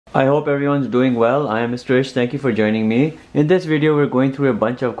I hope everyone's doing well. I am Mr. Ish. Thank you for joining me. In this video, we're going through a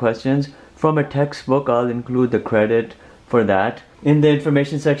bunch of questions from a textbook. I'll include the credit for that. In the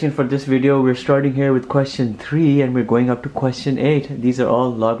information section for this video, we're starting here with question 3 and we're going up to question 8. These are all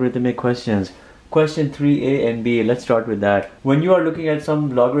logarithmic questions. Question 3a and b, let's start with that. When you are looking at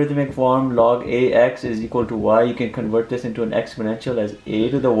some logarithmic form, log ax is equal to y, you can convert this into an exponential as a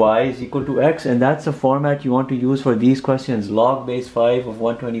to the y is equal to x, and that's the format you want to use for these questions. Log base 5 of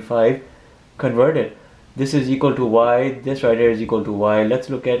 125, convert it. This is equal to y, this right here is equal to y. Let's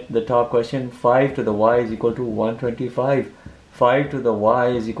look at the top question. 5 to the y is equal to 125. 5 to the y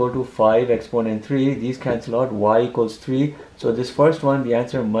is equal to 5 exponent 3. These cancel out, y equals 3. So this first one, the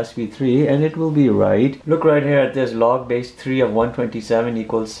answer must be 3 and it will be right. Look right here at this, log base 3 of 127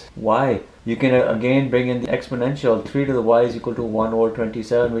 equals y. You can again bring in the exponential. 3 to the y is equal to 1 over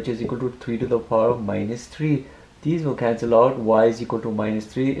 27, which is equal to 3 to the power of minus 3. These will cancel out, y is equal to minus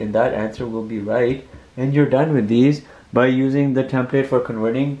 3, and that answer will be right. And you're done with these by using the template for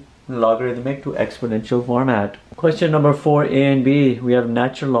converting logarithmic to exponential format. Question number 4a and b, we have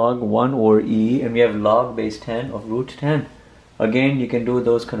natural log 1 over e and we have log base 10 of root 10. Again, you can do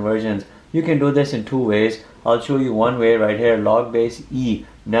those conversions. You can do this in two ways. I'll show you one way right here. Log base e,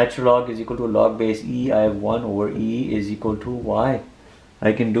 natural log is equal to log base e. I have 1 over e is equal to y.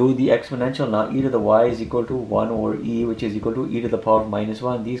 I can do the exponential now. E to the y is equal to 1 over e, which is equal to e to the power of minus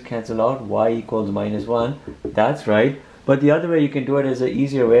 1. These cancel out, y equals minus 1. That's right. But the other way you can do it is an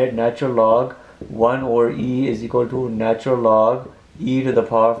easier way. Natural log 1 over e is equal to natural log e to the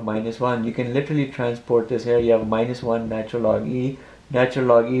power of minus 1. You can literally transport this here. You have minus 1 natural log e. Natural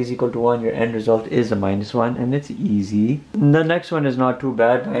log e is equal to 1. Your end result is a minus 1 and it's easy. The next one is not too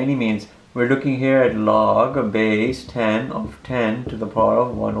bad by any means. We're looking here at log base 10 of 10 to the power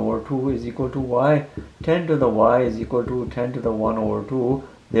of 1 over 2 is equal to y. 10 to the y is equal to 10 to the 1 over 2.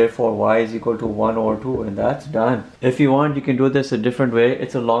 Therefore, y is equal to 1 over 2, and that's done. If you want, you can do this a different way.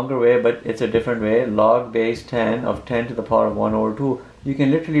 It's a longer way, but it's a different way. Log base 10 of 10 to the power of 1 over 2. You can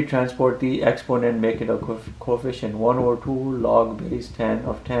literally transport the exponent, make it a coefficient. 1 over 2 log base 10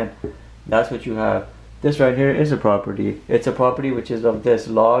 of 10. That's what you have. This right here is a property. It's a property which is of this,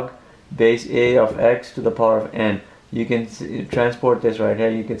 log base a of x to the power of n. You can transport this right here.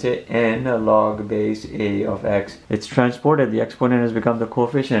 You can say n log base a of x. It's transported. The exponent has become the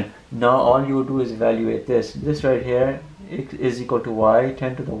coefficient. Now all you do is evaluate this. This right here is equal to y.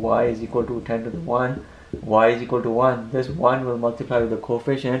 10 to the y is equal to 10 to the 1. Y is equal to 1. This 1 will multiply with the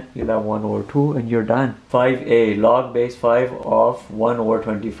coefficient. You'll have 1 over 2 and you're done. 5a, log base 5 of 1 over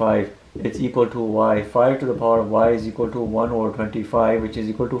 25. It's equal to y. 5 to the power of y is equal to 1 over 25, which is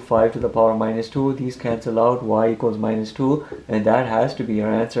equal to 5 to the power of minus 2. These cancel out, y equals minus 2, and that has to be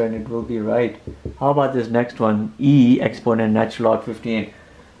your answer and it will be right. How about this next one? E exponent natural log 15.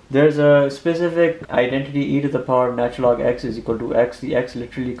 There's a specific identity, e to the power of natural log x is equal to x. The x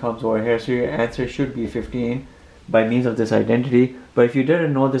literally comes over here, so your answer should be 15 by means of this identity. But if you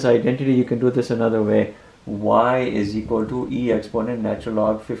didn't know this identity, you can do this another way. Y is equal to e exponent natural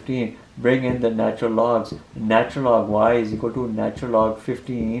log 15. Bring in the natural logs. Natural log y is equal to natural log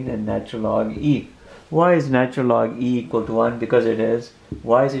 15 and natural log e. Why is natural log e equal to 1? Because it is.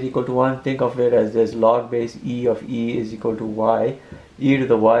 Why is it equal to 1? Think of it as this, log base e of e is equal to y. E to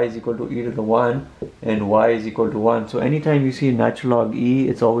the y is equal to e to the 1 and y is equal to 1. So anytime you see natural log e,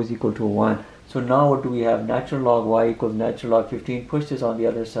 it's always equal to 1. So now what do we have? Natural log y equals natural log 15. Push this on the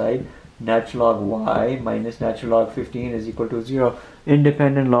other side. Natural log y minus natural log 15 is equal to 0.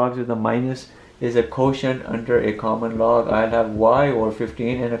 Independent logs with a minus is a quotient under a common log. I'll have y over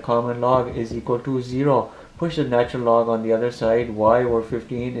 15 and a common log is equal to 0. Push the natural log on the other side. Y over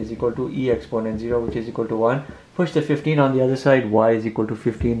 15 is equal to e exponent 0, which is equal to 1. Push the 15 on the other side. Y is equal to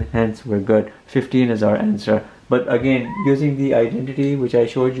 15. Hence, we're good. 15 is our answer. But again, using the identity which I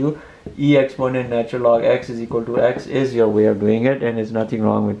showed you, e exponent natural log x is equal to x is your way of doing it, and there's nothing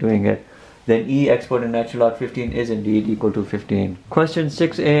wrong with doing it. Then e exponent natural log 15 is indeed equal to 15. Question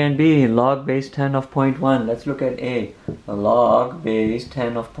 6a and b, log base 10 of 0.1. Let's look at a. Log base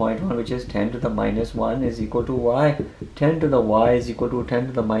 10 of 0.1, which is 10 to the minus 1 is equal to y. 10 to the y is equal to 10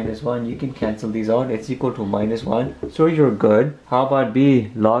 to the minus 1. You can cancel these out. It's equal to minus 1. So you're good. How about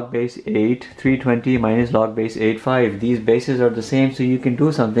b? Log base 8, 320 minus log base 8, 5. These bases are the same, so you can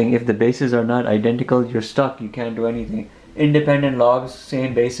do something. If the bases are not identical, you're stuck. You can't do anything. Independent logs,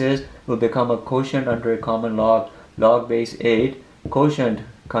 same bases, will become a quotient under a common log. Log base 8, quotient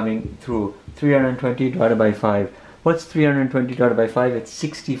coming through, 320 divided by 5. What's 320 divided by 5? It's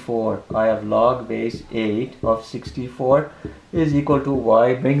 64. I have log base 8 of 64 is equal to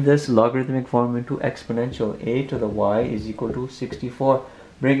y. Bring this logarithmic form into exponential. A to the y is equal to 64.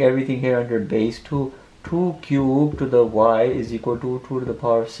 Bring everything here under base 2. 2 cubed to the y is equal to 2 to the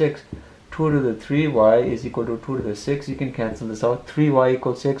power of 6. 2 to the 3y is equal to 2 to the 6. You can cancel this out. 3y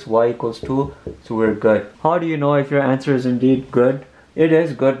equals 6, y equals 2. So we're good. How do you know if your answer is indeed good? It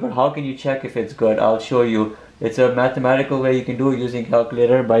is good, but how can you check if it's good? I'll show you. It's a mathematical way you can do it using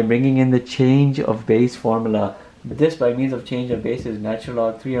calculator by bringing in the change of base formula. This by means of change of base is natural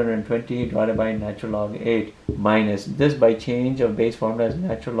log 320 divided by natural log 8 minus this by change of base formula is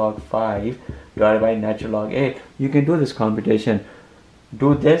natural log 5 divided by natural log 8. You can do this computation.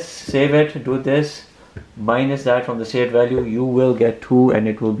 Do this, save it, do this, minus that from the saved value, you will get 2 and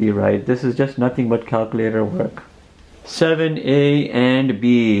it will be right. This is just nothing but calculator work. 7a and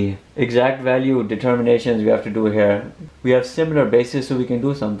b, exact value determinations we have to do here. We have similar bases, so we can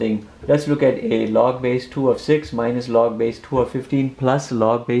do something. Let's look at a. Log base 2 of 6 minus log base 2 of 15 plus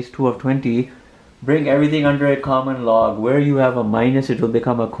log base 2 of 20. Bring everything under a common log. Where you have a minus, it will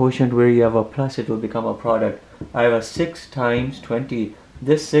become a quotient. Where you have a plus, it will become a product. I have a 6 times 20.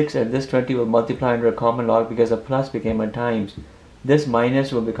 This 6 and this 20 will multiply under a common log because a plus became a times. This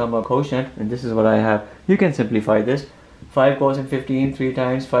minus will become a quotient, and this is what I have. You can simplify this. 5 goes in 15 3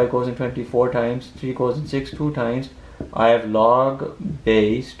 times, 5 goes in 20 4 times, 3 goes in 6 2 times. I have log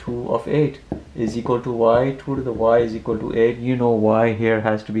base 2 of 8 is equal to y. 2 to the y is equal to 8. You know y here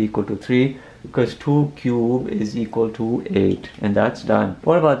has to be equal to 3 because 2 cube is equal to 8, and that's done.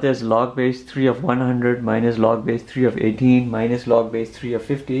 What about this? Log base 3 of 100 minus log base 3 of 18 minus log base 3 of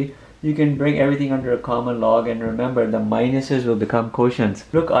 50. You can bring everything under a common log, and remember the minuses will become quotients.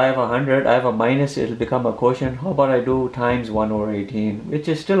 Look, I have 100, I have a minus, it will become a quotient. How about I do times 1 over 18, which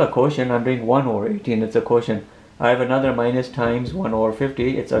is still a quotient. I'm doing 1 over 18, it's a quotient. I have another minus times 1 over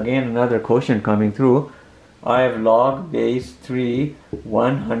 50, it's again another quotient coming through. I have log base 3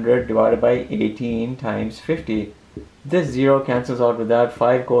 100 divided by 18 times 50. This 0 cancels out with that.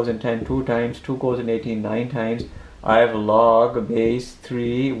 5 goes in 10 2 times, 2 goes in 18 9 times. I have log base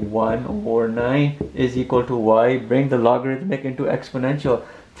 3 1 over 9 is equal to y. Bring the logarithmic into exponential.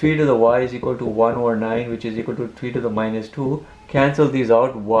 3 to the y is equal to 1 over 9, which is equal to 3 to the minus 2. Cancel these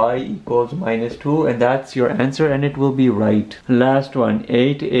out. Y equals minus 2, and that's your answer, and it will be right. Last one,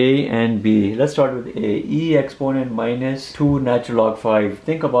 8a and b. Let's start with a. E exponent minus 2 natural log 5.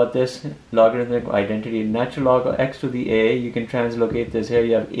 Think about this logarithmic identity. Natural log x to the a, you can translocate this here.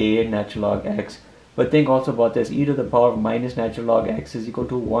 You have a natural log x. But think also about this. E to the power of minus natural log x is equal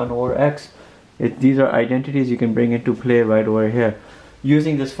to 1 over x. These are identities you can bring into play right over here.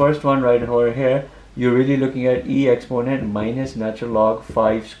 Using this first one right over here, you're really looking at e exponent minus natural log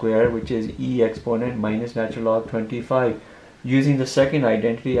 5 square, which is e exponent minus natural log 25. Using the second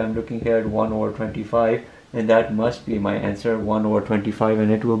identity, I'm looking here at 1 over 25, and that must be my answer, 1 over 25,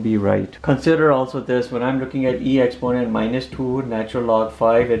 and it will be right. Consider also this. When I'm looking at e exponent minus 2 natural log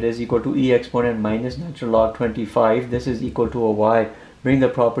 5, it is equal to e exponent minus natural log 25. This is equal to a y. Bring the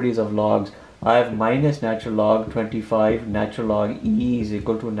properties of logs. I have minus natural log 25, natural log e is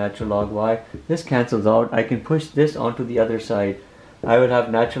equal to natural log y. This cancels out. I can push this onto the other side. I will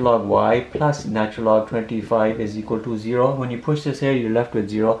have natural log y plus natural log 25 is equal to 0. When you push this here, you're left with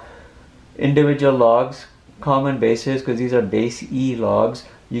 0. Individual logs, common bases, because these are base e logs,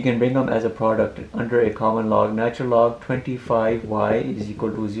 you can bring them as a product under a common log. Natural log 25y is equal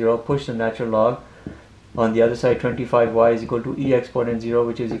to 0. Push the natural log. On the other side, 25y is equal to e exponent 0,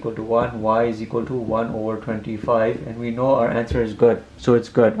 which is equal to 1. Y is equal to 1 over 25, and we know our answer is good. So it's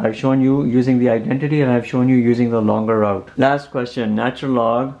good. I've shown you using the identity, and I've shown you using the longer route. Last question, natural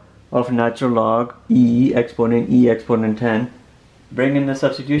log of natural log e exponent 10. Bring in the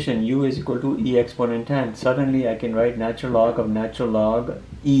substitution. U is equal to e exponent 10. Suddenly I can write natural log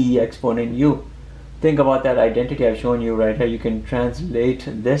e exponent u. Think about that identity I've shown you right here. You can translate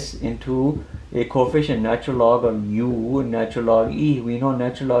this into a coefficient, natural log of u, natural log e. We know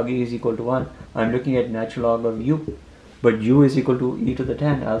natural log e is equal to 1. I'm looking at natural log of u, but u is equal to e to the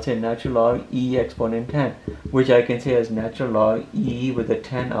 10. I'll say natural log e exponent 10, which I can say as natural log e with a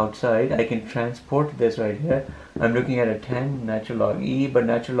 10 outside. I can transport this right here. I'm looking at a 10 natural log e, but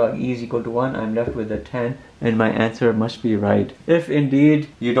natural log e is equal to 1. I'm left with a 10, and my answer must be right. If indeed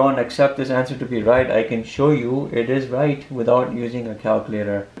you don't accept this answer to be right, I can show you it is right without using a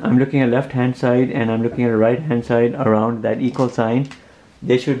calculator. I'm looking at left hand side and I'm looking at right hand side around that equal sign.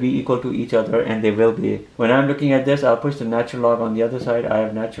 They should be equal to each other, and they will be. When I'm looking at this, I'll push the natural log on the other side. I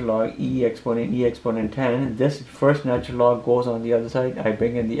have natural log e exponent 10. This first natural log goes on the other side. I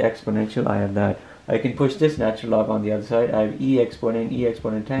bring in the exponential. I have that. I can push this natural log on the other side. I have e exponent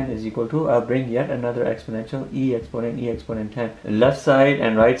 10 is equal to, I'll bring yet another exponential, e exponent 10. Left side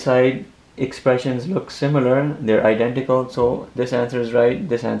and right side expressions look similar, they're identical, so this answer is right,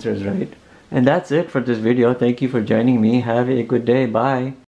 this answer is right. And that's it for this video. Thank you for joining me. Have a good day. Bye.